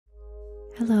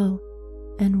Hello,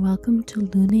 and welcome to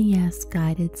LunaYes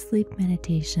guided sleep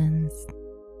meditations.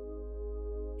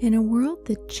 In a world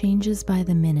that changes by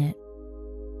the minute,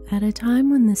 at a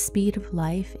time when the speed of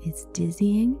life is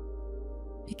dizzying,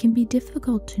 it can be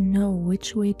difficult to know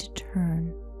which way to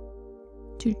turn,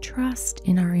 to trust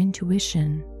in our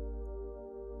intuition.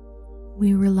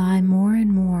 We rely more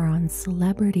and more on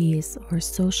celebrities or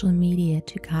social media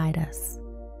to guide us,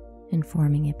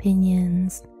 informing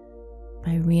opinions,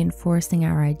 by reinforcing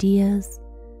our ideas,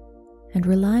 and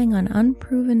relying on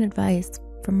unproven advice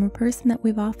from a person that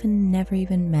we've often never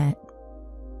even met.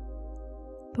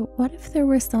 But what if there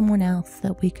were someone else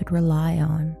that we could rely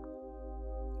on?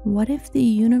 What if the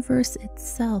universe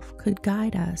itself could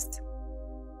guide us,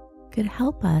 could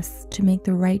help us to make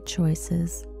the right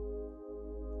choices?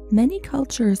 Many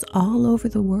cultures all over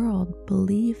the world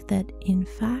believe that, in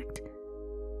fact,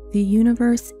 the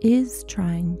universe is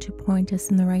trying to point us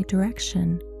in the right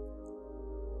direction.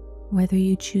 Whether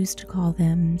you choose to call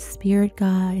them spirit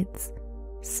guides,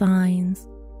 signs,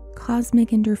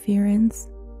 cosmic interference,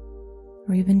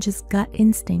 or even just gut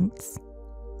instincts,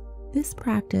 this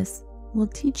practice will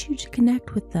teach you to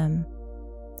connect with them,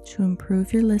 to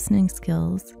improve your listening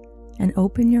skills, and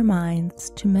open your minds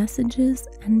to messages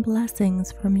and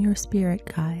blessings from your spirit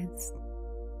guides.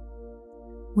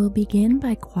 We'll begin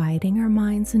by quieting our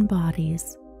minds and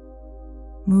bodies,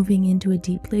 moving into a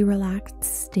deeply relaxed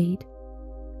state,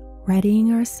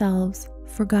 readying ourselves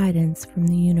for guidance from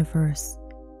the universe.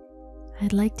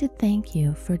 I'd like to thank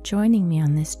you for joining me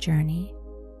on this journey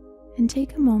and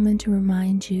take a moment to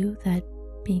remind you that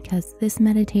because this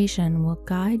meditation will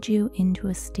guide you into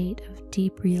a state of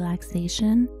deep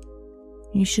relaxation,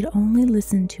 you should only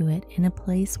listen to it in a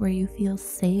place where you feel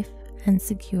safe and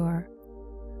secure,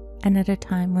 and at a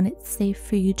time when it's safe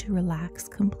for you to relax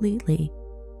completely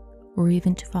or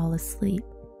even to fall asleep.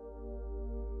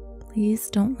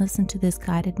 Please don't listen to this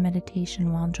guided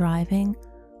meditation while driving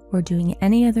or doing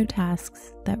any other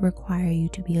tasks that require you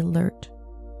to be alert.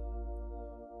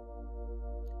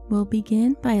 We'll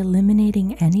begin by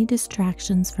eliminating any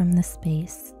distractions from the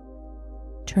space.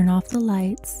 Turn off the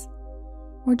lights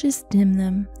or just dim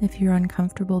them if you're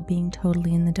uncomfortable being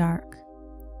totally in the dark.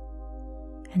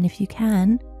 And if you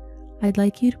can, I'd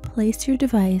like you to place your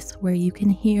device where you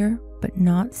can hear but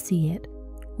not see it,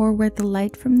 or where the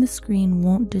light from the screen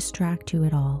won't distract you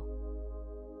at all.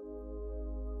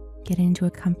 Get into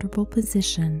a comfortable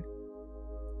position.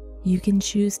 You can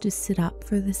choose to sit up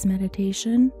for this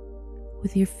meditation,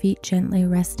 with your feet gently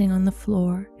resting on the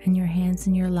floor and your hands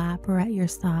in your lap or at your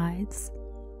sides.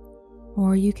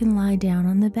 Or you can lie down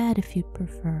on the bed if you'd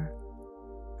prefer.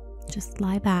 Just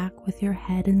lie back with your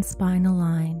head and spine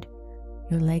aligned,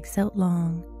 your legs out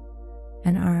long,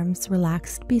 and arms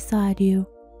relaxed beside you,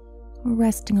 or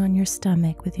resting on your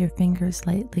stomach with your fingers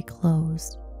lightly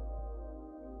closed.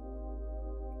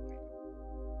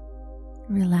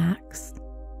 Relax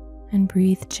and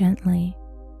breathe gently,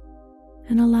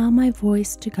 and allow my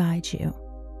voice to guide you.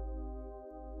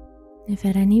 If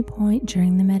at any point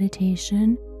during the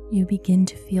meditation you begin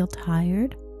to feel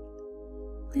tired,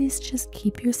 please just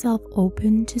keep yourself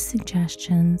open to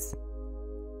suggestions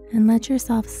and let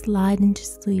yourself slide into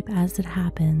sleep as it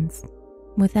happens,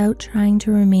 without trying to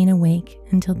remain awake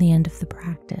until the end of the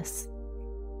practice.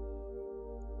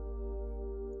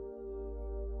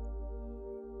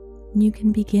 You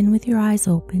can begin with your eyes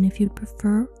open if you'd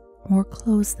prefer, or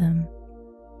close them.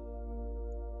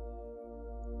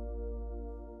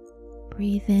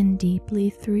 Breathe in deeply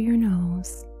through your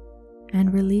nose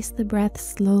and release the breath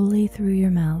slowly through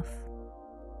your mouth.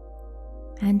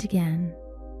 And again,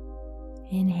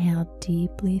 inhale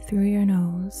deeply through your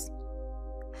nose,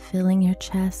 filling your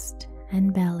chest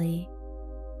and belly,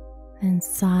 and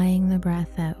sighing the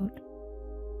breath out.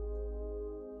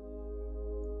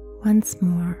 Once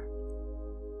more,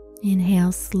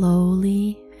 inhale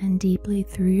slowly and deeply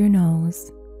through your nose,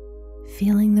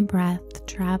 feeling the breath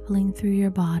traveling through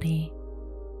your body,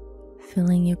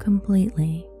 filling you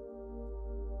completely.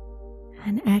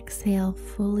 And exhale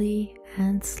fully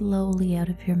and slowly out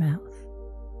of your mouth.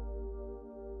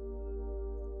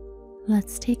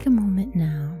 Let's take a moment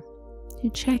now to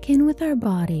check in with our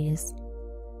bodies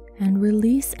and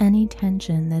release any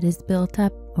tension that is built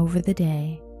up over the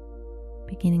day,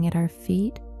 beginning at our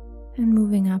feet and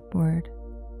moving upward.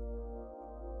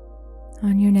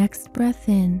 On your next breath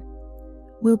in,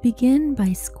 we'll begin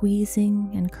by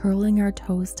squeezing and curling our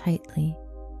toes tightly,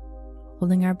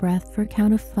 holding our breath for a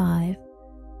count of 5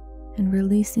 and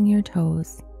releasing your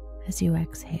toes as you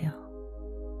exhale.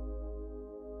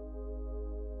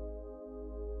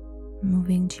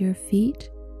 Moving to your feet,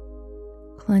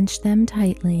 clench them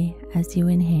tightly as you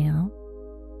inhale,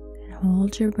 and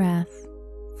hold your breath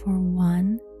for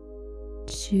 1,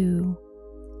 2,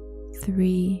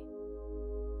 3,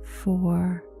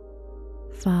 4,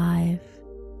 5,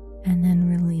 and then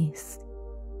release.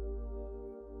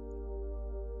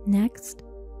 Next,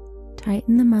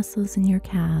 tighten the muscles in your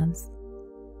calves.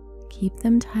 Keep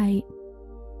them tight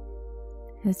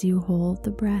as you hold the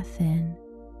breath in,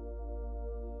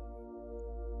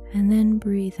 and then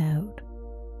breathe out,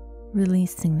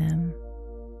 releasing them.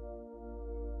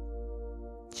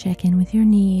 Check in with your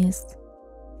knees,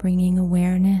 bringing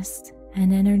awareness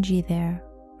and energy there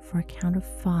for a count of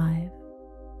 5.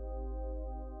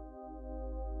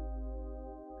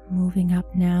 Moving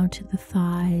up now to the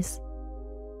thighs,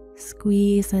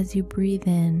 squeeze as you breathe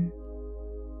in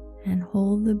and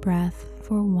hold the breath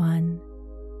for 1,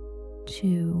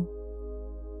 2,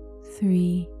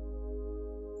 3,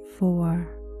 4,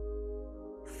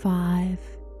 5,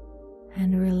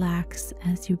 and relax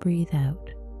as you breathe out.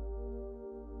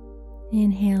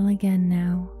 Inhale again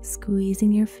now,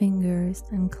 squeezing your fingers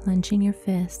and clenching your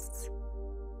fists.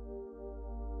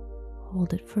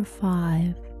 Hold it for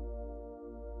 5.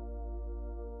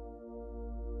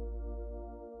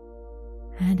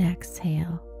 And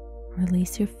exhale.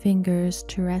 Release your fingers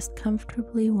to rest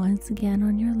comfortably once again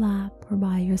on your lap or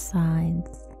by your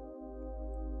sides.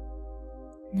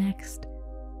 Next,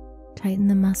 tighten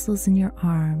the muscles in your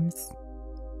arms,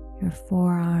 your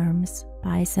forearms,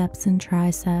 biceps and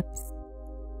triceps,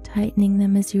 tightening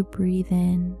them as you breathe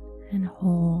in and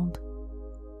hold,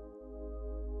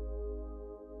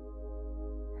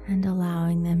 and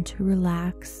allowing them to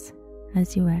relax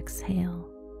as you exhale.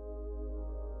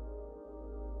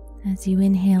 As you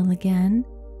inhale again,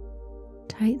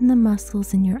 tighten the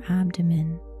muscles in your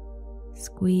abdomen,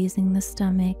 squeezing the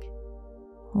stomach,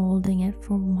 holding it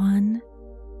for 1,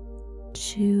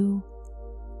 2,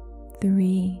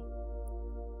 3,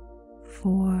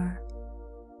 4,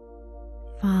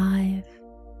 5,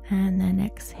 and then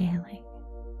exhaling.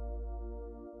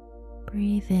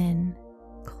 Breathe in,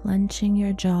 clenching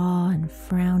your jaw and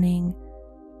frowning,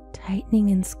 tightening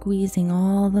and squeezing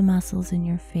all the muscles in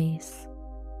your face.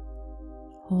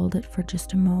 Hold it for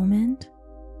just a moment.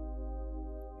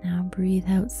 Now breathe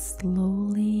out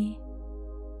slowly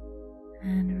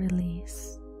and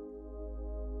release.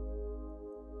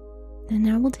 And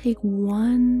now we'll take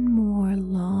one more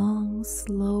long,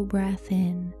 slow breath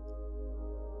in,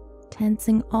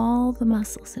 tensing all the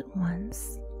muscles at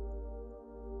once.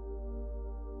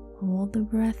 Hold the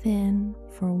breath in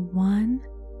for 1,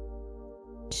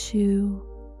 2,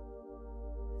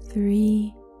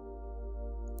 3,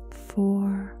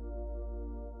 4,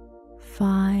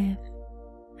 5,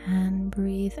 and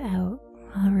breathe out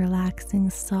while relaxing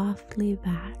softly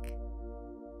back.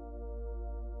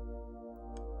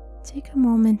 Take a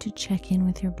moment to check in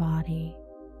with your body.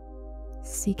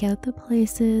 Seek out the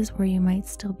places where you might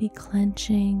still be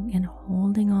clenching and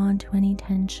holding on to any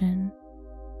tension,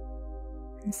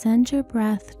 and send your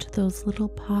breath to those little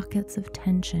pockets of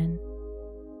tension,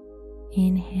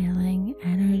 inhaling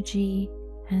energy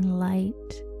and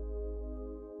light,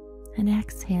 and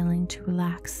exhaling to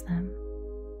relax them.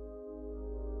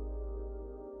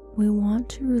 We want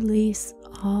to release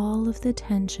all of the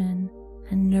tension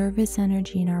and nervous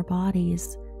energy in our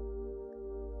bodies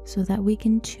so that we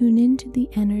can tune into the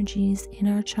energies in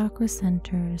our chakra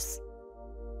centers,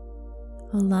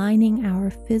 aligning our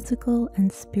physical and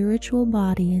spiritual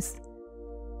bodies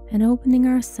and opening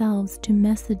ourselves to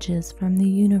messages from the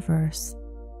universe,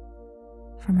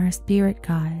 from our spirit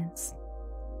guides.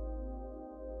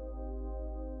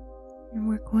 And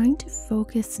we're going to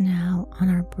focus now on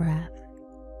our breath,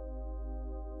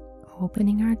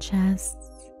 opening our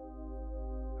chests,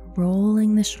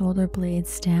 rolling the shoulder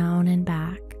blades down and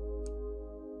back.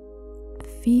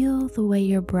 Feel the way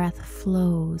your breath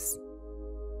flows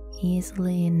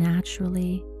easily and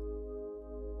naturally.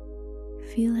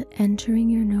 Feel it entering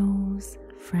your nose,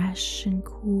 fresh and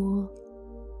cool.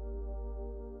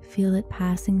 Feel it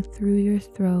passing through your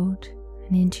throat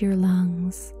and into your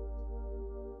lungs,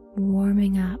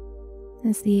 warming up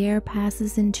as the air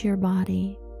passes into your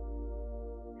body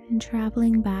and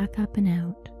traveling back up and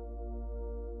out.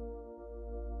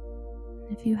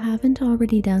 If you haven't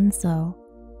already done so,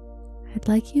 I'd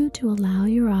like you to allow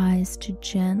your eyes to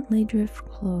gently drift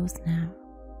closed now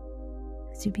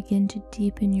as you begin to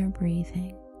deepen your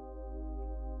breathing.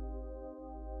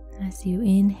 As you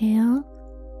inhale,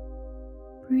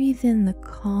 breathe in the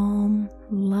calm,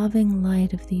 loving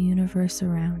light of the universe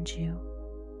around you.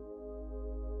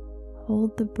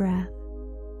 Hold the breath,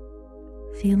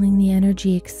 feeling the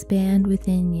energy expand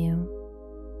within you.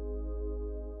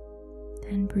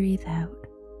 Then breathe out,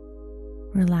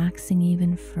 relaxing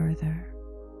even further.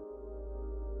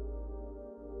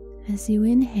 As you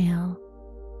inhale,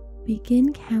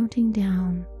 begin counting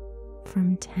down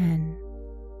from 10.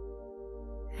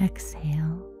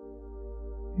 Exhale,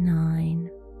 9.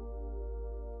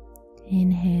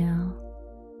 Inhale,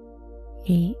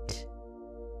 8.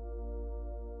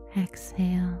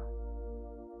 Exhale,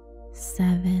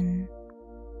 7.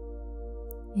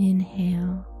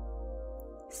 Inhale,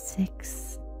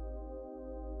 6.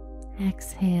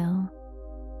 Exhale,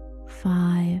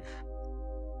 5.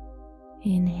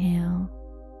 Inhale,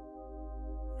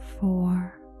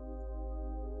 4.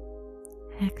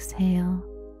 Exhale,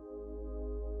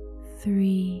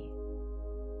 3.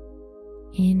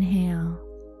 Inhale,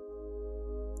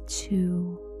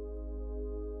 2.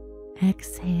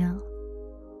 Exhale,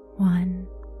 1.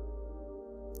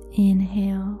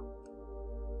 Inhale,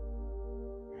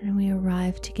 and we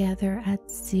arrive together at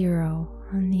 0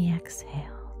 on the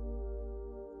exhale.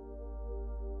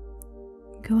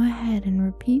 Go ahead and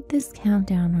repeat this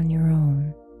countdown on your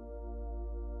own.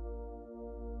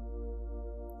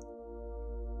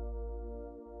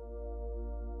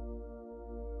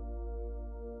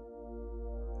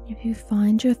 If you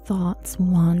find your thoughts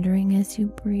wandering as you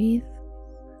breathe,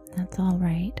 that's all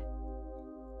right.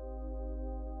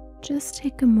 Just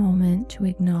take a moment to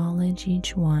acknowledge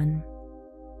each one.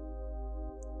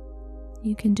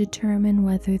 You can determine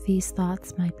whether these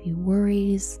thoughts might be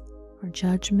worries or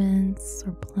judgments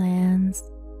or plans,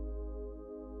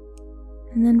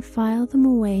 and then file them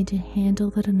away to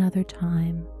handle at another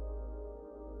time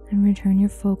and return your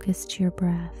focus to your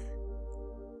breath.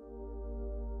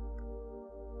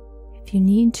 If you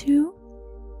need to,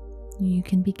 you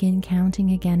can begin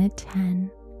counting again at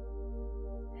 10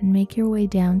 and make your way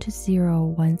down to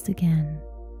 0 once again.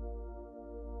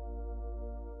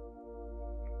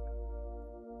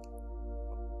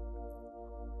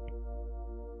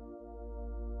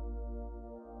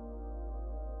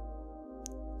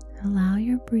 Allow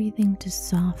your breathing to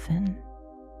soften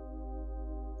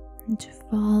and to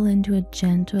fall into a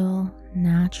gentle,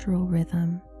 natural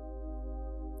rhythm.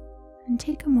 And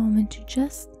take a moment to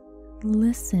just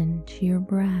listen to your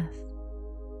breath.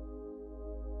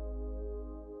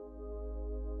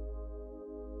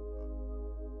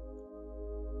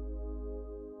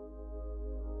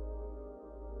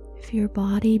 If your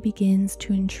body begins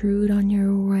to intrude on your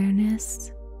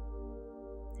awareness,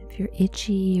 if you're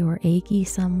itchy or achy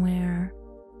somewhere,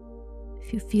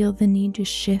 if you feel the need to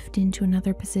shift into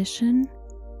another position,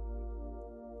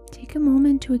 take a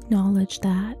moment to acknowledge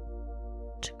that,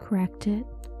 to correct it,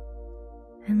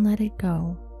 and let it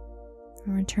go,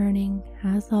 returning,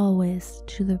 as always,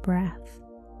 to the breath.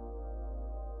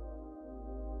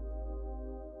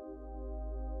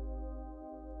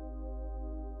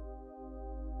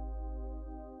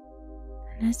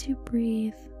 And as you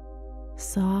breathe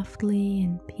softly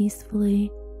and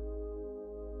peacefully,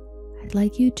 I'd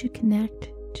like you to connect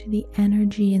to the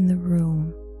energy in the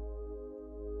room,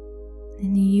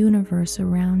 in the universe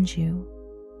around you.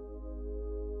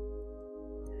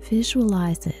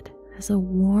 Visualize it as a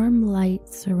warm light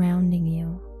surrounding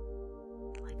you,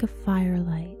 like a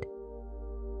firelight.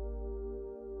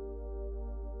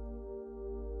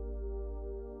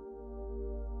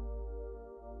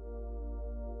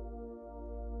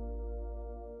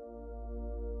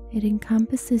 It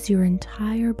encompasses your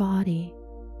entire body,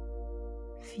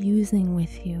 fusing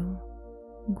with you,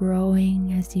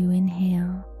 growing as you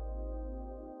inhale,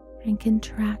 and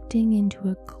contracting into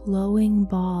a glowing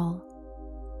ball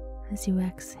as you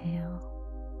exhale.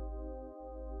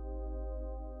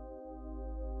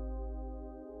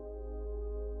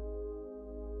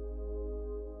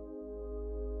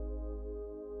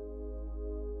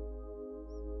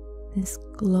 This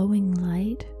glowing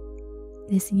light,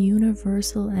 this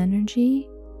universal energy,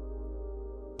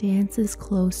 dances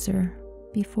closer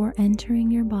before entering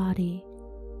your body,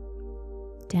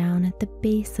 down at the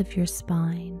base of your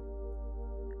spine,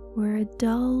 where a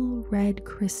dull red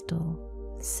crystal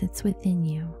sits within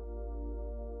you.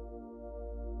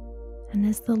 And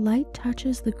as the light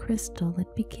touches the crystal,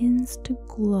 it begins to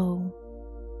glow,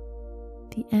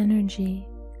 the energy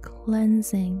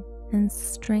cleansing and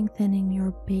strengthening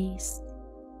your base,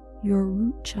 your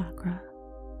root chakra,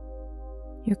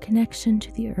 your connection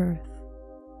to the earth.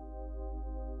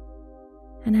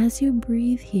 And as you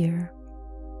breathe here,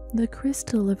 the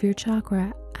crystal of your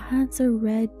chakra adds a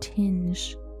red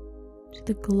tinge to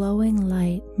the glowing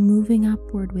light moving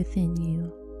upward within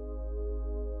you,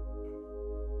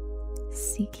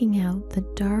 seeking out the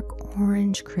dark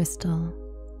orange crystal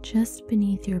just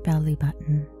beneath your belly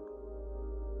button.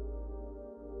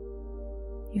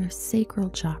 Your sacral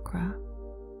chakra,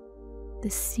 the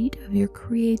seat of your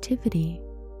creativity,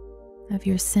 of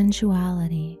your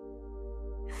sensuality,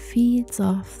 feeds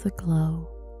off the glow,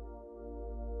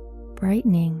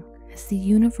 brightening as the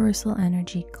universal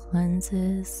energy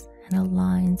cleanses and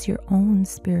aligns your own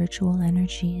spiritual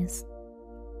energies.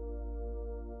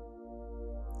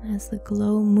 As the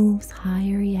glow moves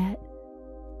higher yet,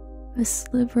 a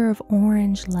sliver of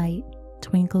orange light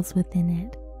twinkles within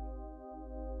it.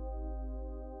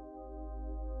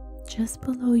 Just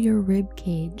below your rib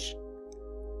cage,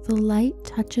 the light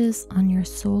touches on your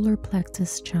solar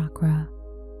plexus chakra.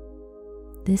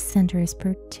 This center is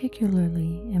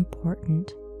particularly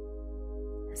important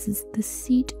as it's the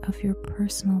seat of your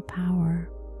personal power,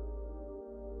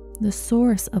 the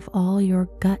source of all your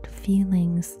gut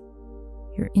feelings,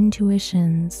 your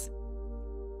intuitions,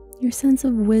 your sense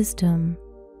of wisdom.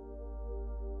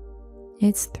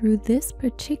 It's through this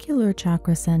particular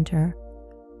chakra center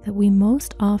that we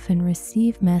most often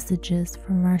receive messages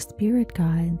from our spirit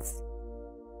guides.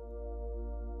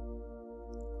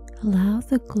 Allow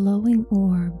the glowing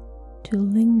orb to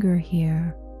linger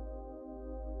here,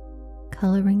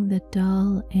 coloring the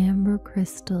dull amber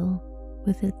crystal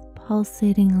with its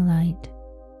pulsating light,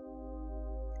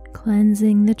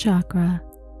 cleansing the chakra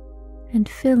and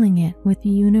filling it with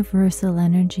universal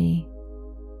energy.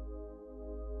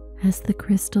 As the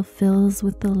crystal fills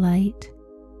with the light,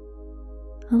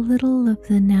 a little of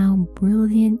the now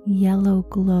brilliant yellow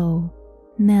glow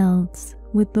melds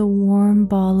with the warm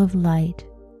ball of light,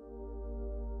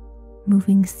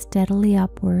 moving steadily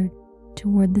upward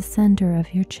toward the center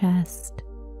of your chest.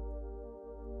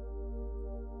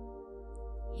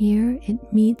 Here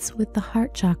it meets with the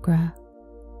heart chakra.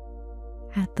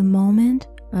 At the moment,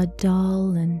 a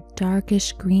dull and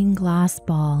darkish green glass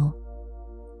ball.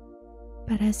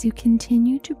 But as you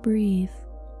continue to breathe,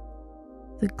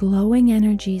 the glowing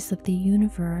energies of the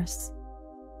universe,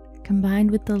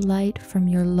 combined with the light from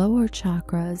your lower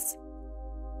chakras,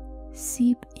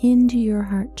 seep into your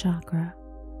heart chakra,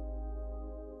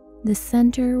 the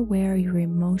center where your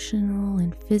emotional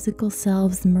and physical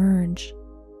selves merge,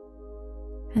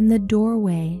 and the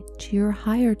doorway to your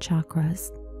higher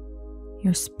chakras,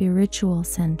 your spiritual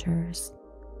centers.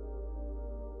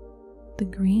 The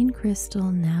green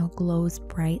crystal now glows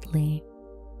brightly,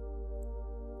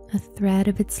 a thread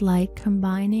of its light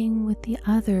combining with the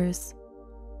others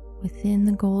within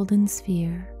the golden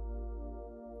sphere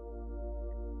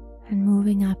and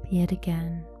moving up yet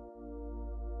again.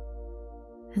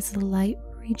 As the light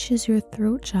reaches your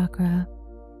throat chakra,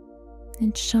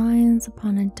 it shines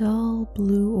upon a dull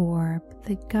blue orb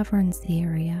that governs the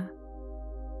area,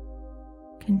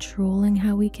 controlling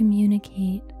how we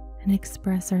communicate and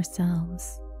express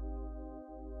ourselves.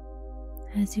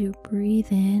 As you breathe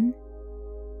in,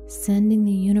 sending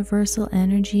the universal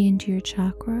energy into your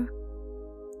chakra,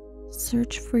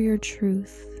 search for your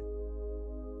truth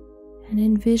and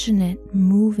envision it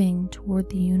moving toward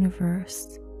the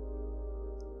universe.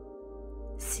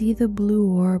 See the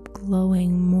blue orb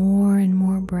glowing more and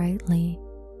more brightly,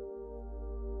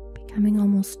 becoming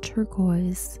almost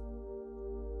turquoise,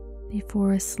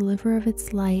 before a sliver of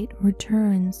its light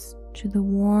returns to the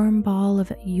warm ball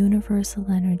of universal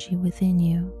energy within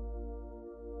you.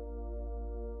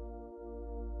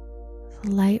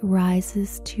 The light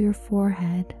rises to your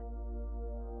forehead,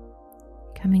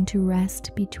 coming to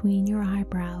rest between your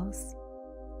eyebrows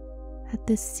at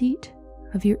the seat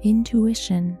of your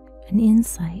intuition and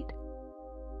insight.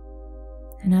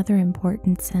 Another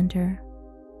important center,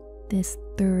 this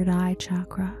third eye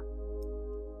chakra,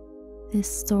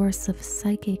 this source of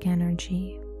psychic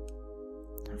energy,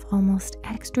 of almost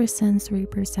extrasensory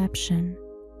perception,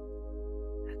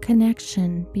 a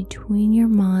connection between your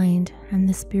mind and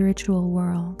the spiritual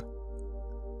world,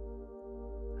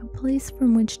 a place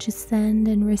from which to send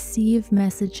and receive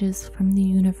messages from the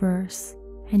universe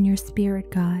and your spirit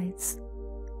guides.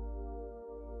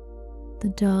 The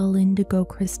dull indigo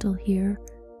crystal here,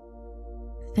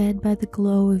 fed by the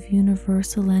glow of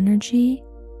universal energy,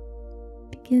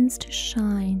 begins to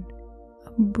shine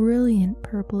a brilliant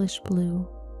purplish blue,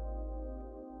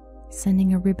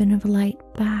 sending a ribbon of light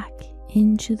back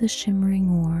into the shimmering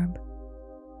orb,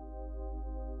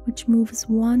 which moves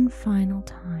one final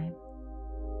time,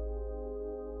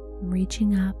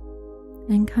 reaching up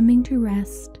and coming to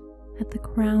rest at the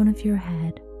crown of your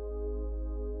head,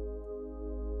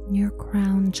 your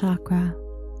crown chakra,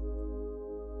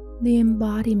 the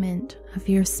embodiment of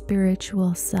your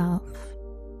spiritual self.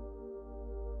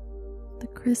 The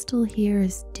crystal here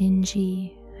is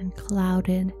dingy and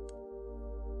clouded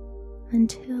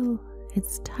until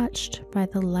it's touched by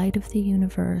the light of the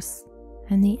universe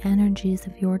and the energies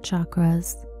of your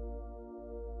chakras,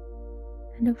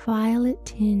 and a violet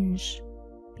tinge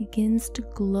begins to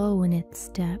glow in its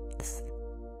depths.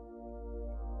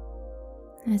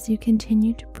 As you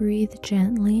continue to breathe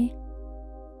gently,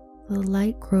 the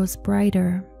light grows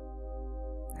brighter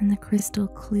and the crystal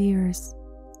clears,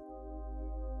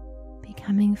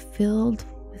 becoming filled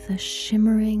with a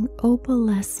shimmering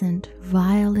opalescent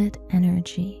violet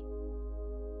energy,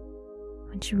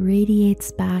 which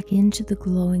radiates back into the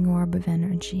glowing orb of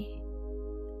energy.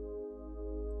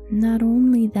 Not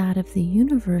only that of the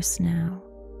universe now,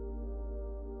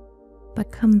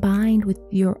 but combined with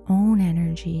your own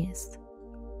energies,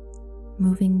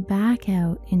 moving back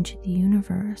out into the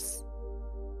universe,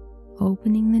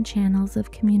 opening the channels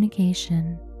of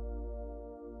communication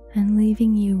and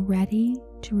leaving you ready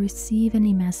to receive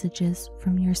any messages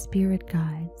from your spirit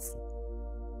guides.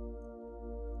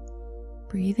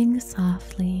 Breathing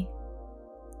softly,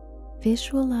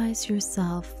 visualize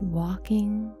yourself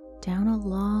walking down a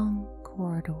long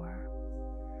corridor.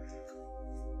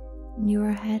 You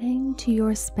are heading to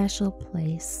your special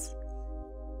place,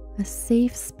 a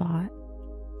safe spot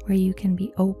where you can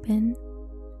be open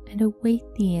and await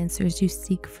the answers you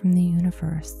seek from the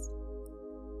universe.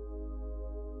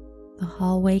 The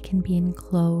hallway can be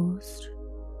enclosed,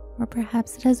 or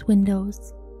perhaps it has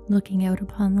windows looking out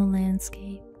upon the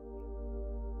landscape.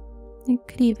 It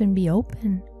could even be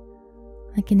open,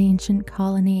 like an ancient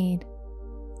colonnade.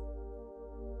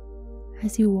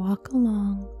 As you walk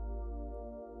along,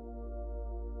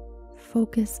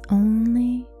 focus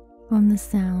only on the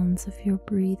sounds of your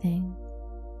breathing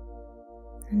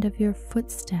and of your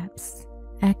footsteps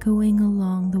echoing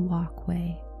along the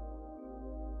walkway.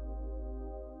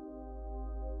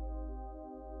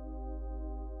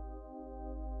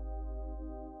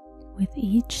 With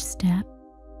each step,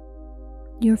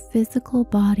 your physical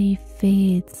body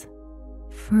fades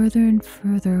further and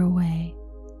further away.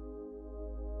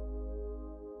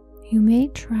 You may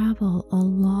travel a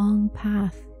long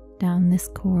path down this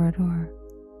corridor,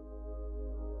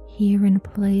 here in a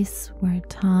place where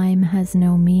time has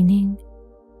no meaning,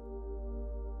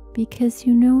 because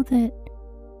you know that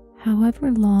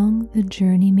however long the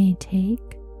journey may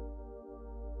take,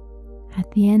 at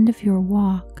the end of your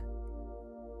walk,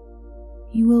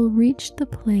 you will reach the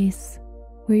place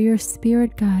where your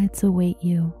spirit guides await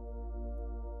you,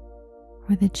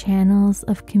 where the channels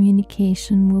of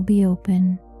communication will be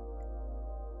open,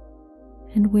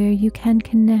 and where you can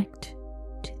connect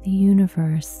to the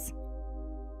universe,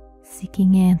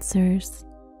 seeking answers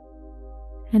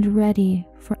and ready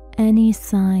for any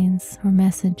signs or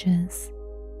messages.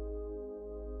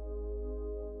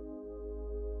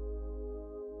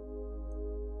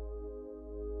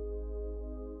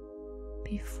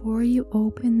 Before you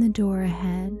open the door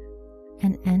ahead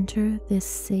and enter this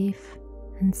safe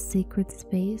and sacred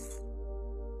space,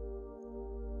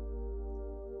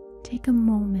 take a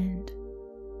moment,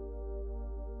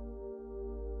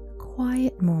 a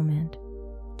quiet moment,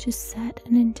 to set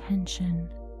an intention,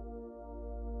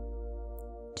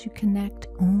 to connect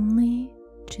only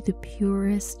to the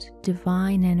purest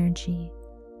divine energy,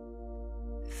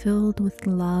 filled with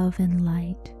love and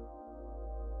light.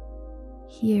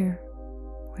 Here,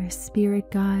 where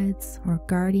spirit guides or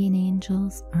guardian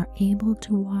angels are able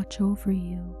to watch over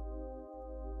you.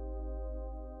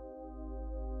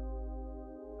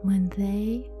 When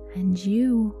they and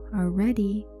you are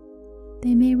ready,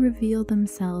 they may reveal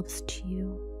themselves to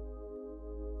you,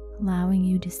 allowing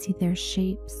you to see their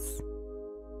shapes,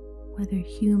 whether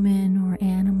human or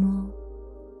animal,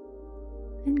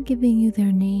 and giving you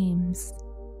their names.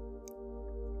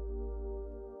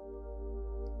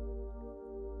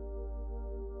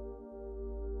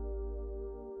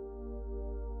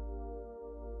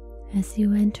 As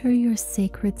you enter your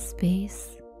sacred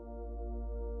space,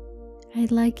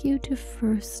 I'd like you to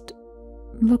first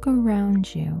look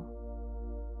around you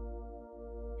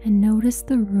and notice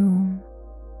the room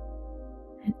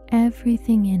and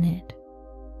everything in it.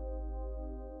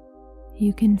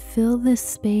 You can fill this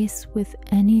space with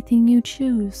anything you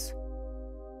choose,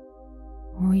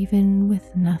 or even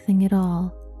with nothing at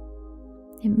all.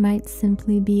 It might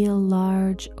simply be a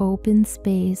large open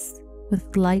space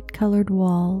with light-colored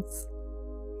walls.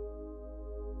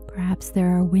 Perhaps there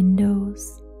are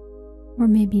windows, or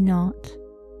maybe not.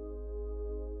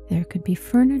 There could be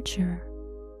furniture,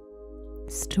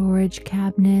 storage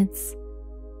cabinets,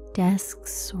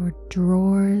 desks or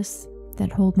drawers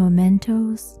that hold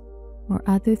mementos or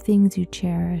other things you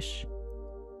cherish.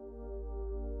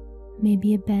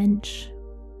 Maybe a bench,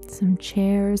 some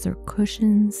chairs or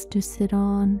cushions to sit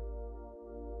on,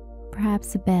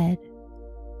 perhaps a bed.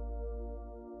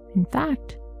 In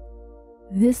fact,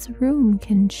 this room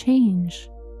can change,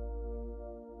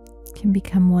 can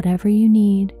become whatever you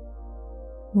need,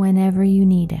 whenever you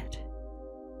need it.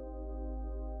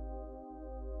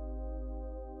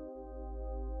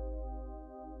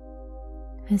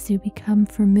 As you become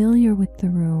familiar with the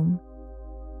room,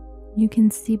 you can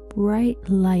see bright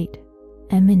light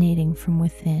emanating from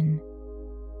within.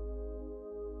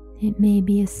 It may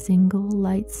be a single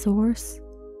light source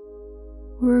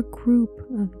or a group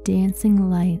of dancing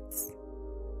lights.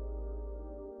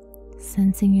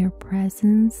 Sensing your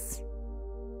presence,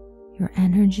 your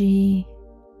energy,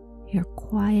 your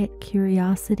quiet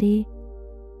curiosity,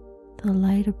 the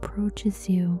light approaches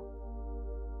you.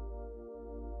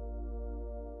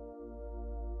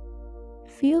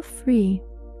 Feel free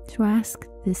to ask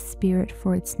this spirit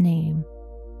for its name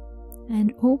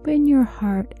and open your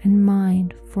heart and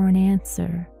mind for an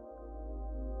answer.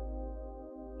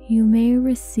 You may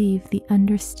receive the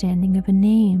understanding of a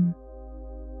name,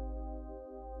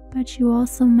 but you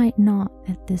also might not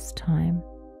at this time.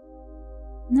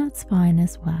 And that's fine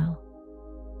as well.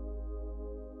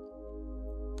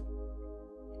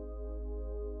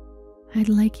 I'd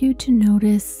like you to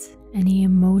notice any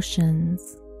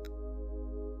emotions,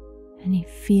 any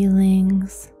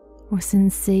feelings or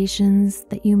sensations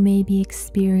that you may be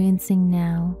experiencing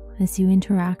now as you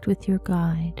interact with your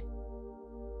guide.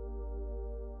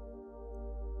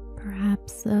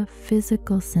 Perhaps a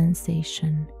physical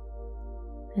sensation,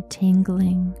 a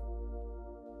tingling,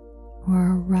 or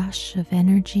a rush of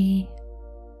energy,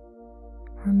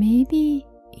 or maybe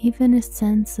even a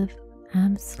sense of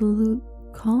absolute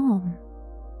calm,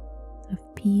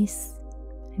 of peace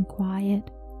and quiet.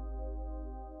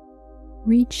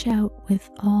 Reach out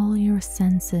with all your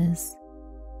senses.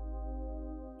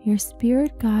 Your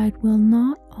spirit guide will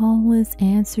not always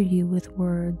answer you with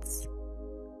words,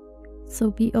 so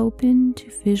be open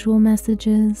to visual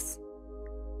messages,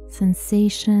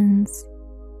 sensations,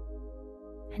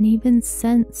 and even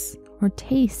scents or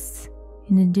tastes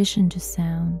in addition to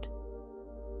sound.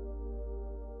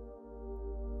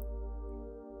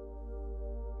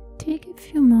 Take a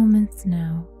few moments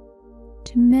now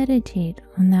to meditate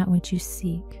on that which you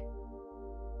seek,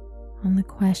 on the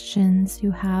questions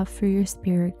you have for your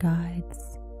spirit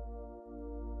guides,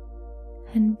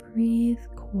 and breathe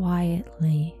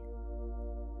quietly,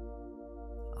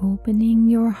 opening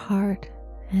your heart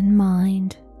and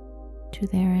mind to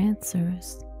their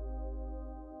answers,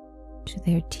 to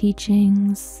their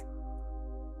teachings,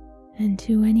 and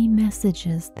to any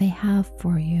messages they have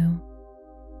for you.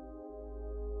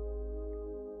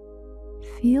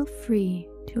 Feel free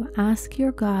to ask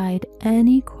your guide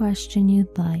any question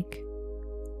you'd like,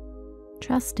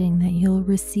 trusting that you'll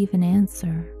receive an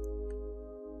answer,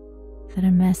 that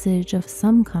a message of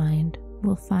some kind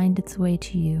will find its way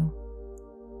to you.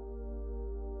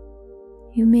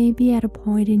 You may be at a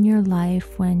point in your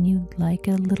life when you'd like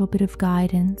a little bit of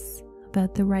guidance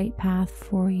about the right path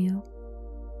for you,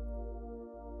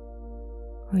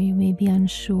 or you may be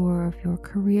unsure of your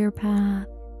career path.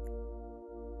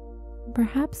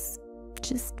 Perhaps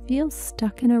just feel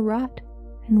stuck in a rut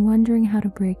and wondering how to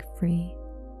break free.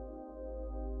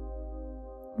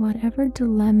 Whatever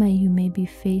dilemma you may be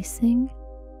facing,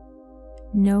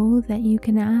 know that you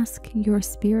can ask your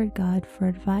spirit guide for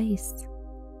advice.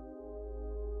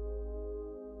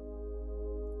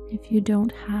 If you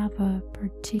don't have a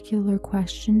particular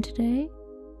question today,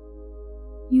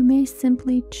 you may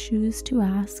simply choose to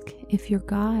ask if your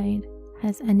guide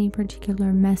has any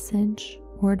particular message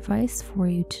or advice for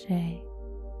you today.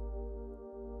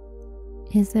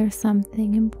 Is there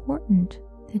something important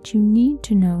that you need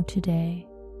to know today?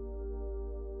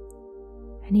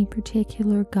 Any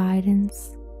particular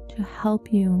guidance to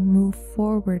help you move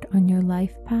forward on your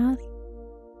life path?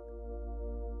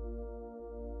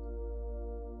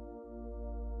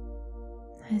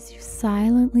 As you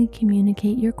silently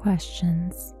communicate your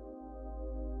questions,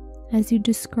 as you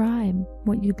describe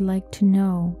what you'd like to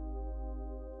know,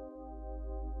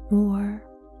 or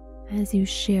as you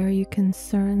share your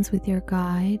concerns with your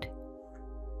guide,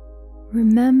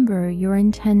 remember your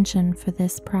intention for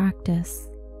this practice.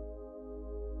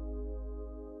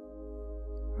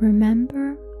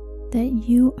 Remember that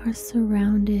you are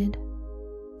surrounded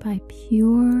by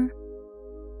pure,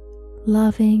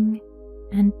 loving,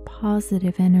 and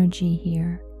positive energy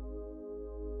here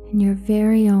in your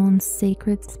very own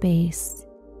sacred space.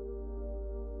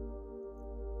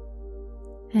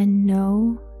 And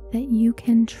know that you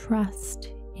can trust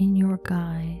in your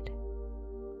guide.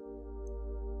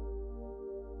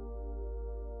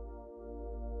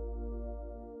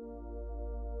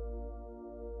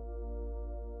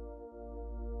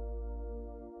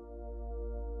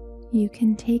 You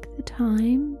can take the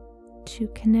time to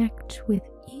connect with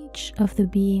each of the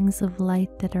beings of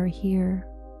light that are here,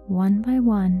 one by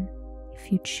one,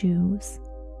 if you choose.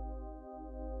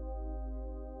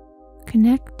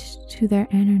 Connect to their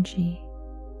energy.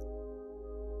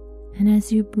 And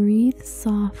as you breathe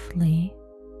softly,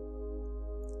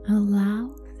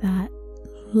 allow that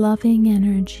loving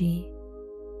energy,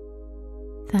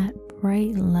 that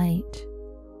bright light,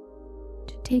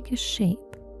 to take a shape.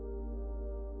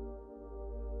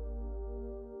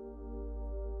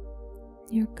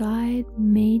 Your guide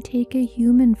may take a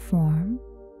human form,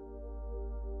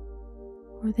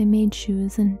 or they may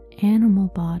choose an animal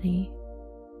body.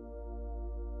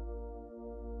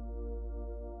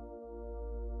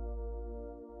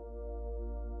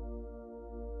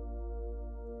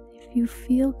 If you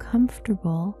feel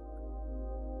comfortable,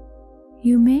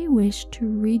 you may wish to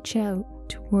reach out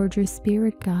toward your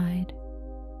spirit guide,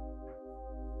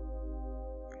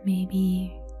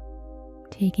 maybe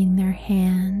taking their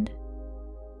hand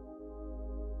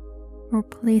or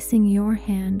placing your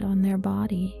hand on their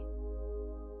body.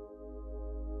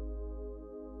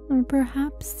 Or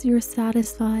perhaps you're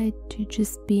satisfied to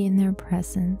just be in their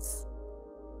presence,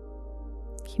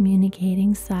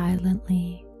 communicating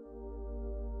silently,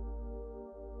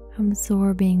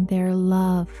 absorbing their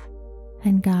love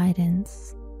and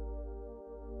guidance.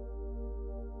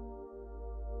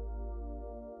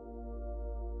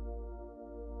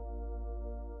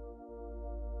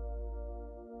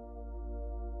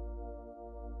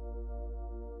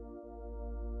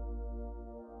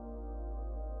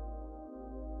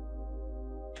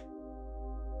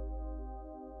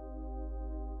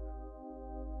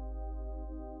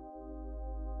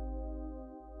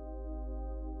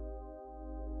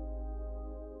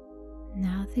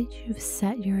 Now that you've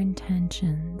set your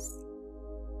intentions,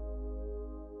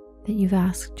 that you've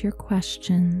asked your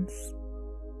questions,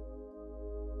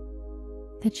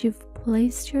 that you've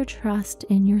placed your trust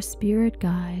in your spirit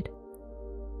guide,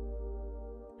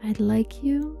 I'd like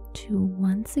you to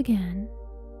once again,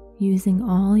 using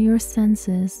all your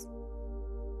senses,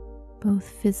 both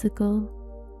physical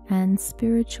and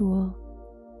spiritual,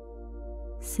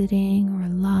 sitting or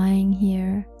lying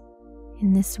here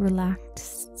in this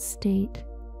relaxed state,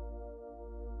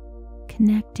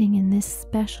 connecting in this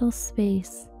special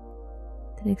space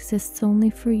that exists only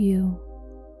for you,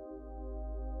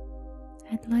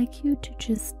 I'd like you to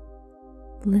just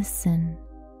listen.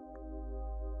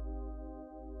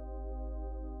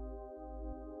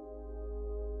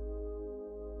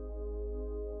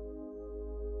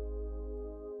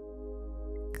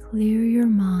 Clear your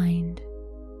mind,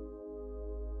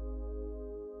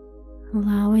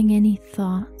 allowing any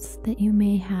thoughts that you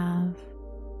may have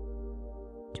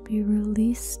to be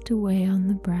released away on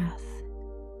the breath,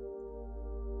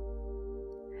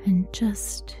 and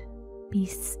just be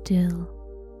still.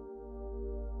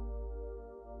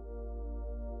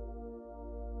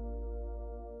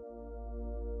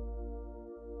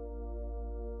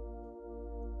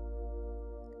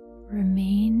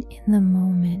 Remain in the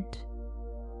moment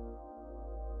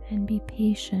and be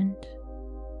patient.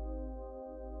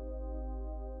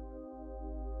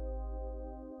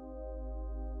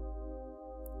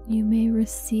 You may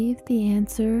receive the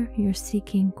answer you're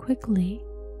seeking quickly,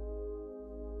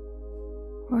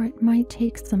 or it might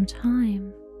take some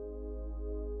time.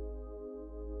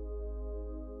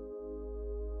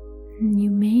 And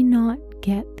you may not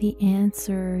get the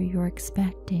answer you're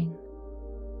expecting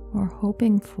or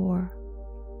hoping for.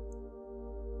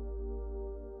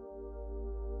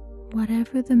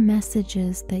 Whatever the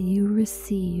messages that you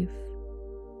receive,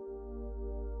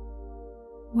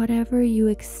 whatever you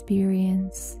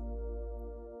experience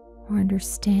or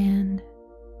understand,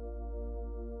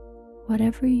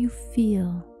 whatever you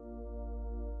feel,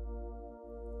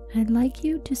 I'd like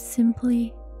you to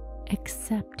simply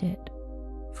accept it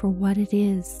for what it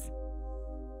is,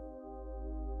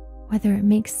 whether it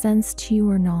makes sense to you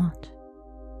or not.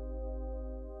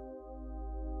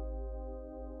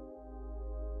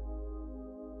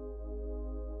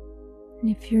 And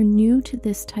if you're new to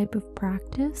this type of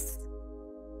practice,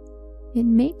 it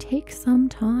may take some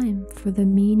time for the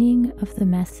meaning of the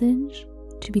message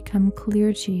to become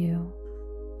clear to you,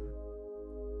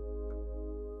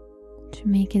 to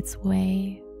make its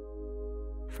way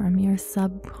from your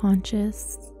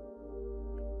subconscious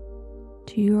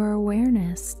to your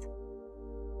awareness.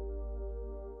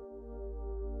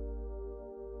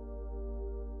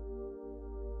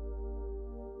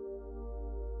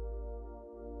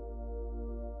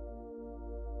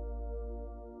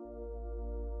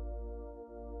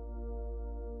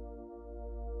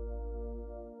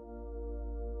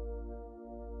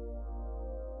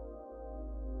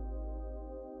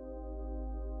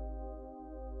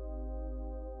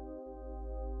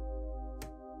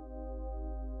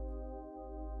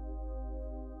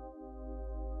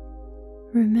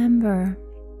 Remember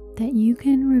that you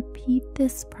can repeat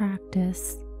this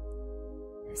practice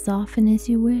as often as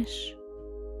you wish.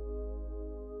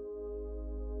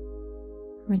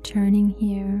 Returning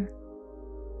here,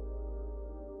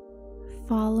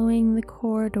 following the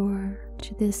corridor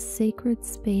to this sacred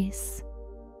space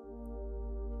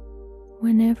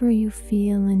whenever you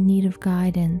feel in need of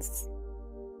guidance.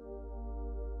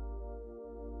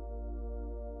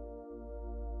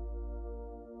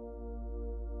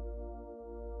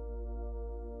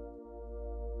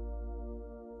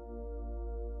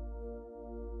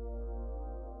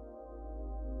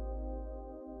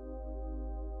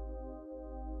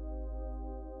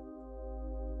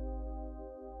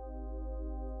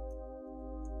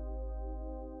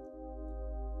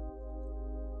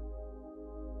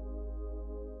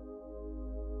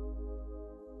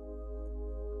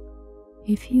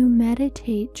 If you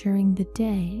meditate during the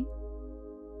day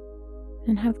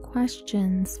and have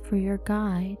questions for your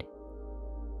guide,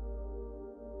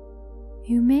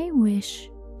 you may wish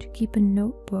to keep a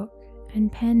notebook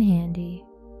and pen handy.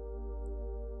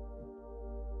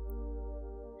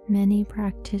 Many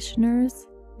practitioners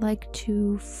like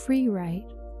to free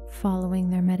write following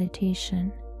their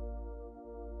meditation,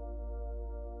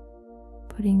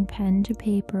 putting pen to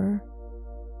paper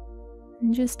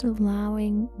and just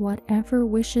allowing whatever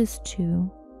wishes to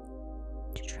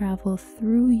travel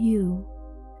through you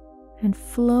and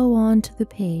flow onto the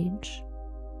page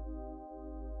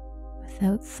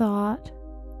without thought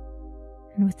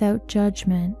and without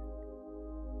judgment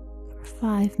for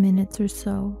 5 minutes or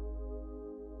so.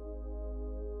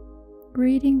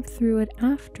 Reading through it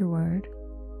afterward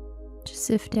to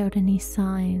sift out any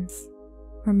signs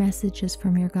or messages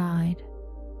from your guide.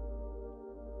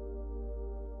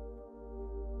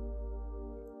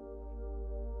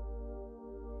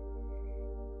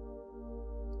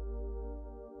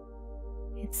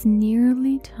 It's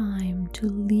nearly time to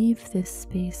leave this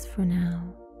space for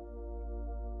now,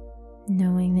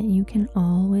 knowing that you can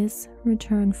always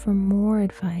return for more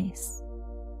advice.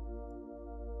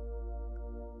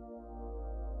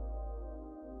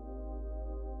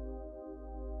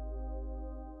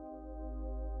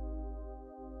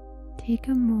 Take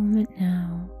a moment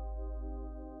now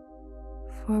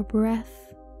for a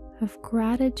breath of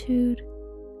gratitude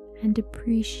and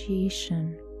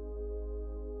appreciation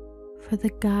for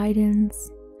the guidance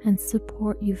and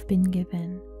support you've been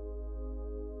given.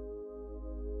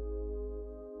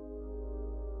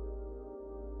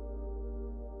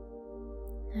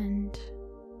 And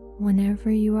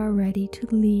whenever you are ready to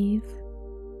leave,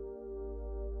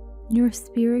 your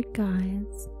spirit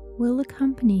guides will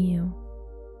accompany you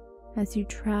as you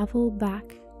travel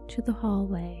back to the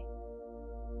hallway,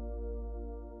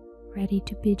 ready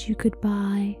to bid you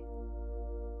goodbye,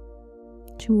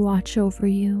 to watch over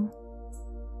you,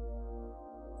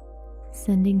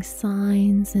 sending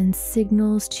signs and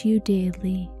signals to you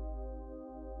daily,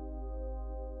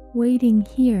 waiting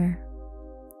here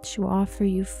to offer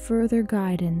you further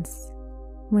guidance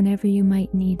whenever you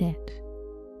might need it.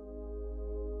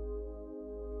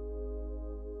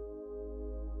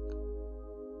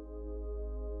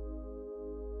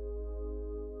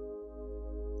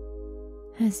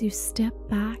 As you step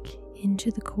back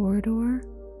into the corridor,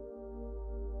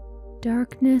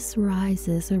 darkness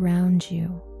rises around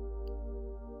you,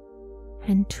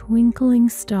 and twinkling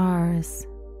stars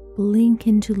blink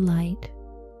into light,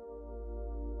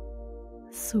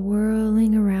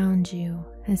 swirling around you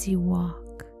as you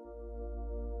walk,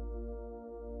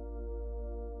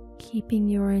 keeping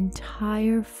your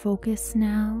entire focus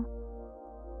now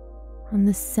on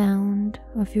the sound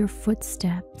of your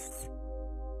footsteps,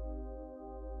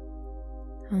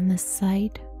 on the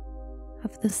sight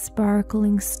of the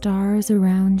sparkling stars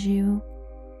around you,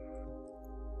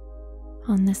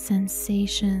 on the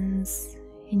sensations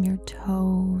in your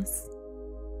toes,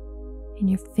 in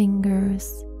your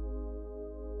fingers,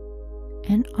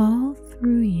 and all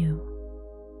through you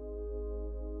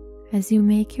as you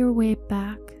make your way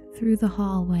back through the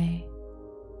hallway,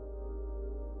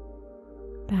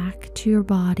 back to your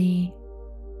body,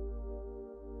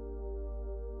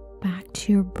 back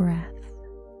to your breath.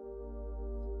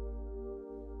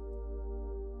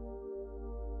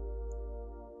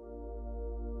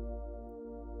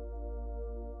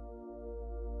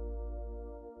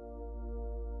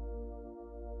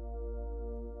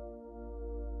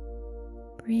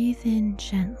 Breathe in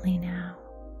gently now.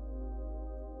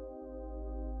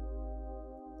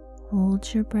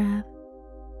 Hold your breath.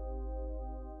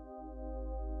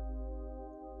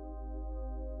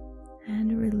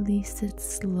 And release it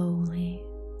slowly.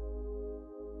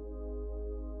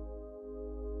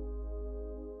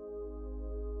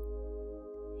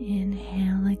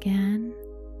 Inhale again.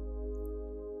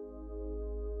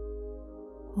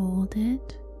 Hold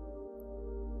it.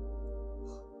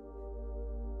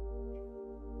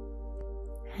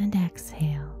 And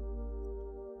exhale.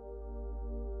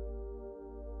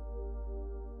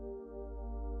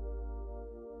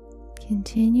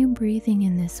 Continue breathing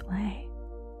in this way,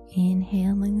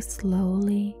 inhaling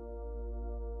slowly,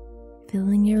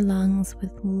 filling your lungs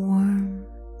with warm,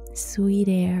 sweet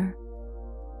air,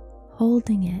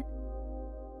 holding it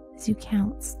as you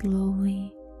count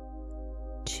slowly,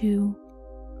 2,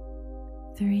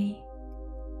 3,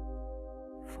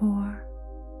 4,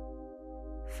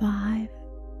 5,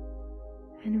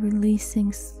 and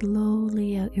releasing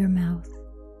slowly out your mouth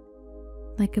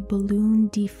like a balloon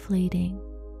deflating,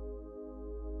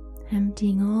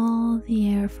 emptying all the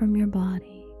air from your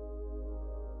body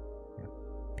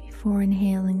before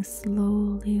inhaling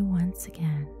slowly once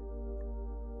again.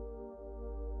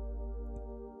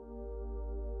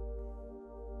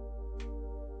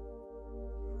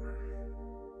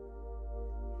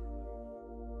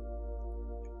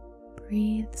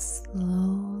 Breathe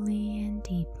slowly and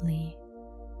deeply,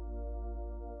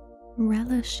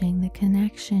 relishing the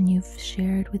connection you've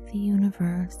shared with the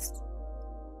universe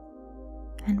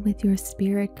and with your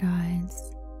spirit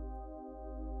guides.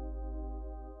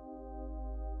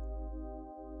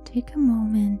 Take a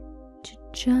moment to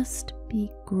just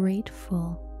be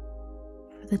grateful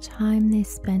for the time they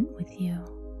spent with you,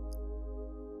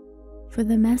 for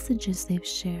the messages they've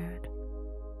shared,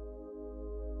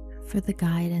 for the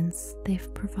guidance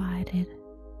they've provided.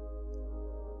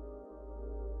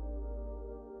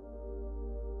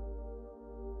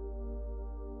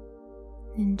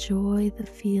 Enjoy the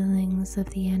feelings of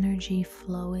the energy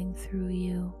flowing through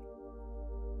you,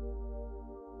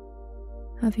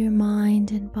 of your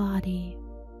mind and body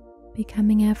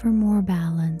becoming ever more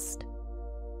balanced,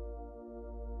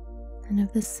 and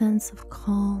of the sense of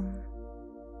calm,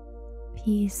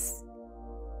 peace,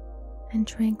 and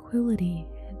tranquility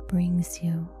it brings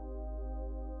you.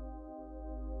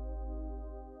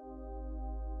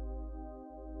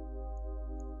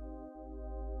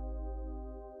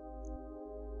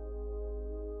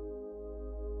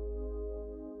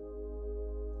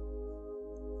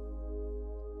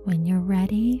 When you're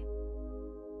ready,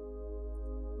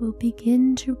 we'll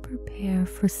begin to prepare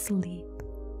for sleep,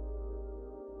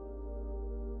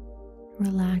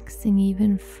 relaxing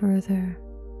even further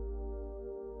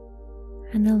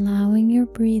and allowing your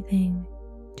breathing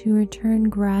to return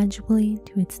gradually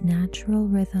to its natural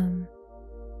rhythm,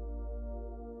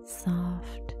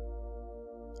 soft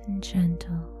and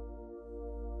gentle.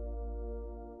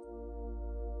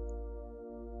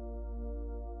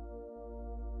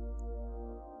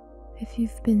 If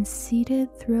you've been seated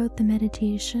throughout the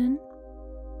meditation,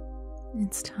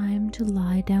 it's time to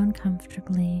lie down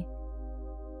comfortably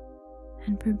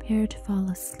and prepare to fall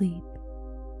asleep.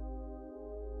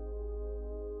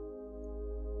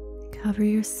 Cover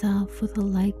yourself with a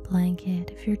light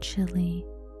blanket if you're chilly,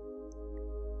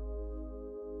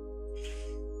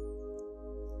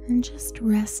 and just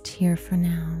rest here for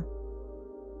now,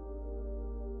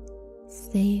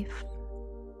 safe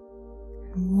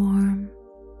and warm,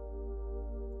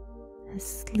 as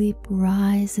sleep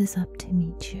rises up to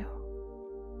meet you.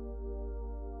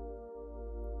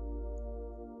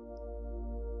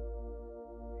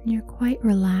 You're quite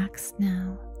relaxed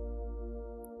now,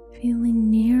 feeling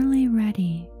nearly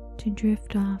ready to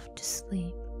drift off to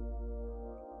sleep.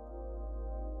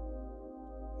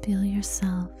 Feel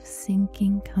yourself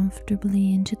sinking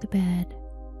comfortably into the bed.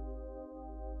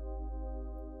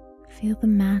 Feel the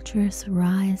mattress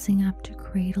rising up to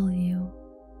cradle you,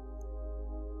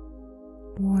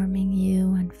 warming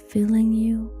you and filling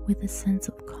you with a sense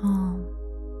of calm,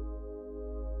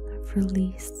 of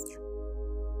release,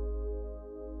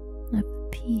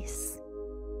 of peace.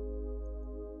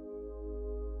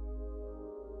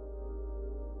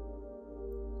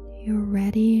 You're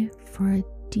ready for a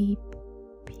deep,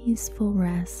 peaceful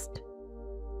rest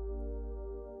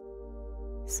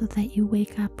so that you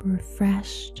wake up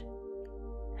refreshed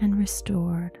and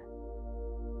restored,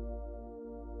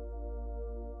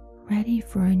 ready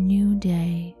for a new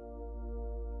day.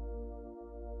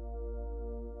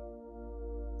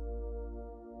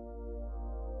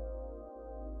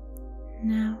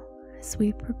 Now, as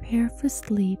we prepare for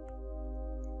sleep,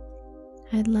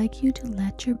 I'd like you to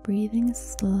let your breathing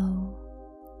slow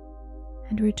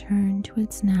and return to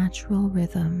its natural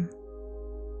rhythm,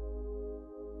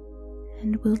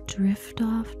 and we'll drift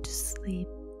off to sleep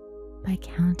by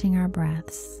counting our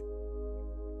breaths.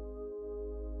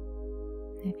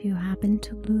 If you happen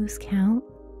to lose count,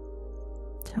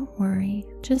 don't worry,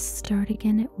 just start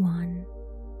again at 1.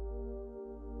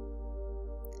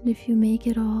 And if you make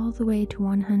it all the way to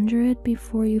 100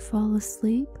 before you fall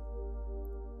asleep,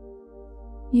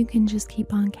 you can just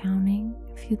keep on counting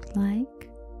if you'd like,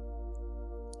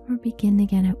 or begin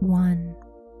again at 1.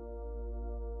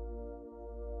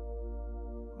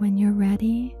 When you're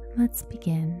ready, let's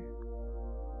begin.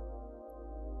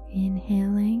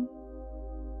 Inhaling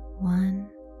 1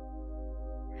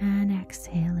 and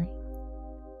exhaling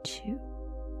 2.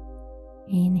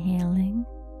 Inhaling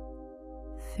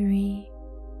 3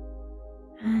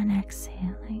 and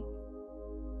exhaling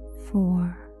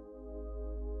 4.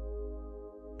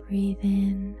 Breathe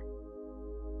in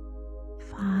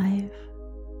 5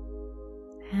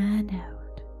 and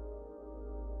out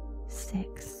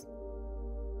 6.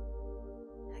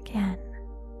 Again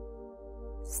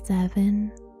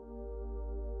 7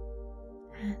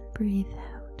 and breathe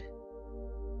out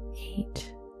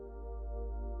 8.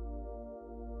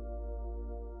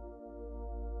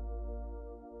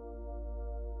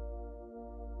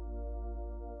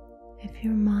 If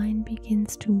your mind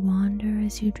begins to wander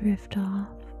as you drift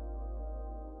off,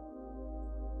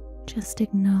 just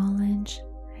acknowledge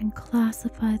and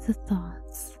classify the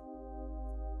thoughts,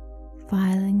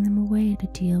 filing them away to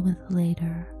deal with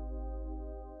later.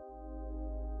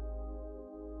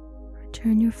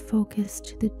 Return your focus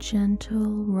to the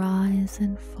gentle rise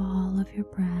and fall of your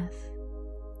breath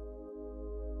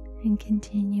and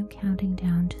continue counting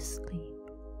down to sleep.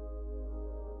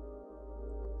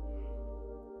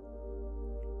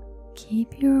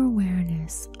 Keep your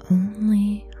awareness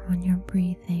only on your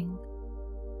breathing,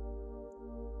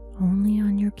 only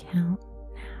on your count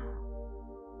now,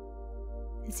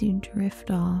 as you drift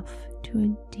off to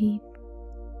a deep,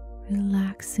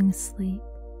 relaxing sleep,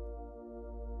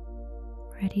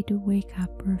 ready to wake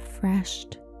up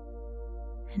refreshed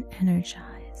and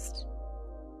energized.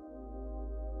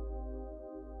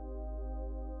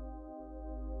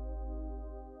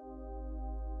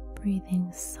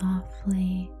 Breathing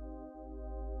softly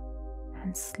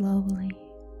and slowly.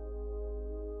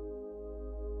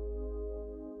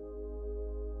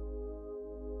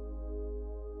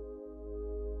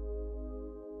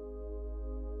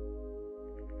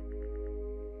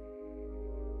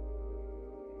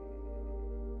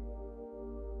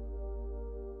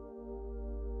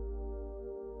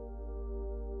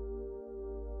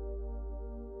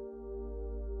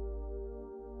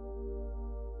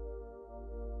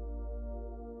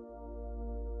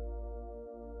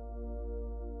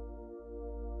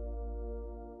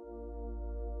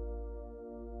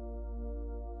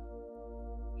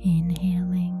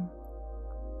 Inhaling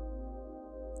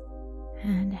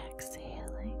and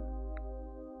exhaling.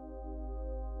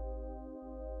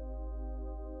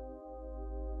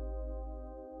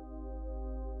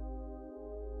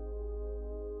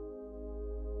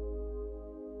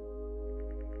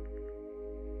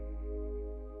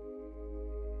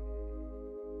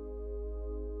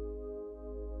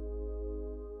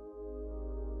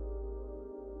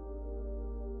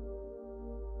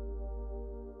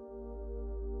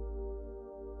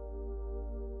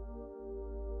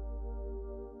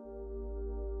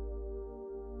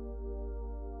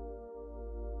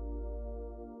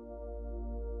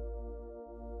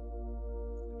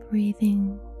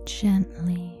 Breathing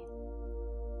gently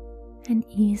and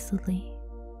easily.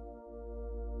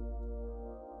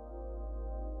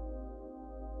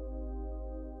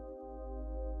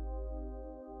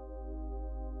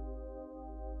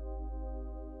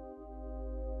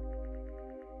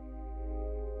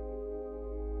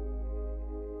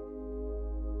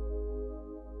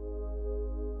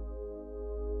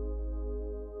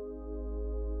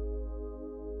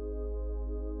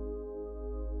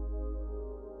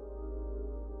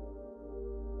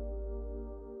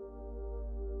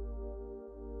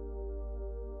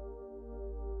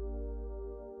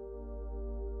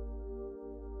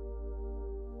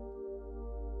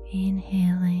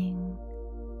 Inhaling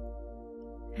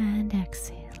and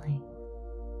exhaling.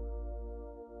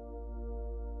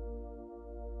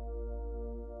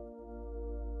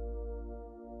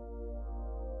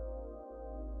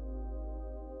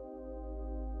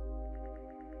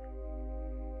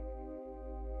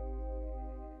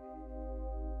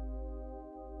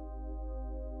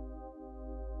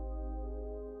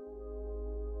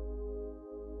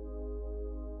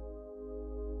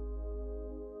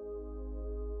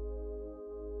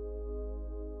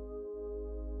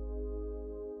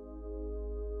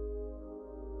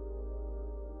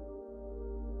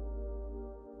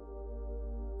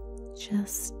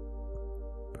 Just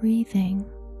breathing.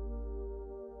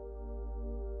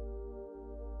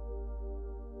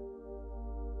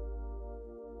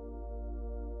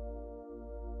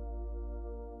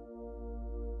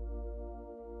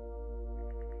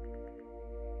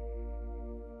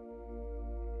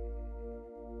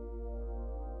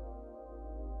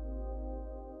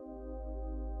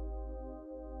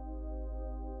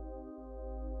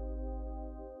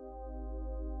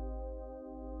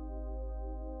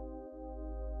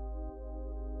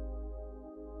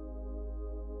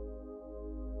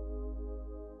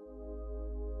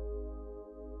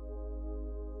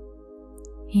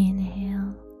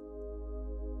 Inhale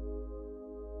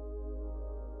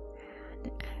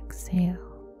and exhale.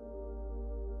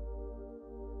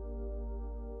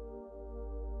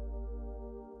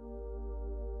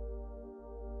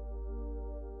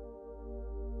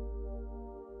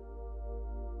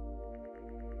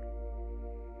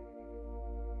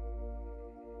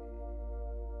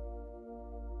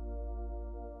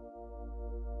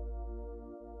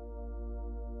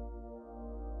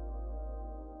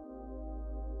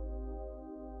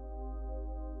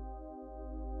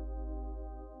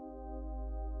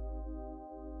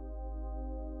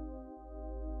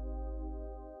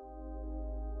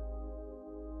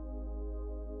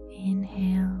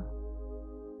 Inhale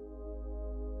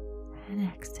and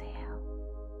exhale.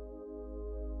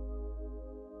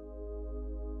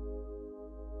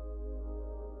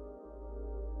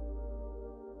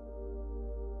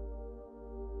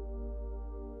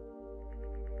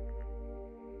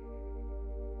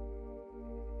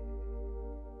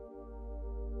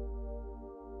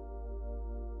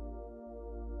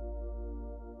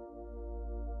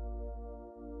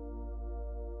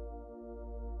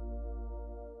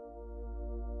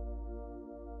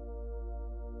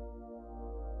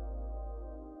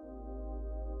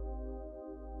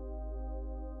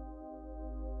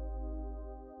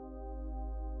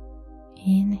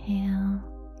 Inhale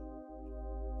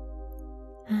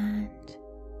and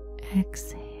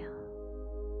exhale.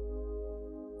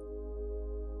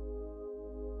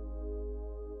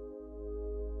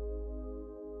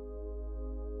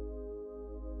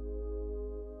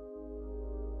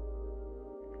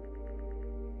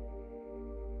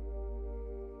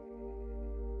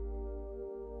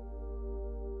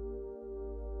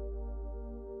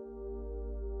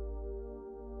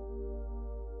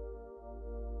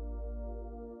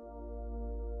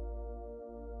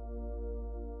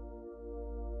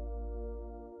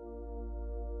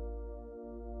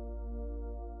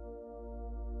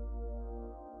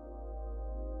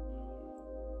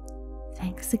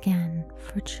 Thanks again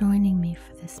for joining me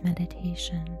for this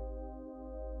meditation,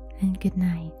 and good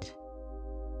night.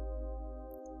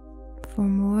 For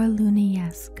more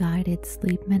LunaYes guided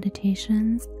sleep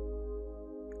meditations,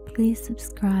 please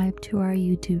subscribe to our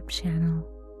YouTube channel.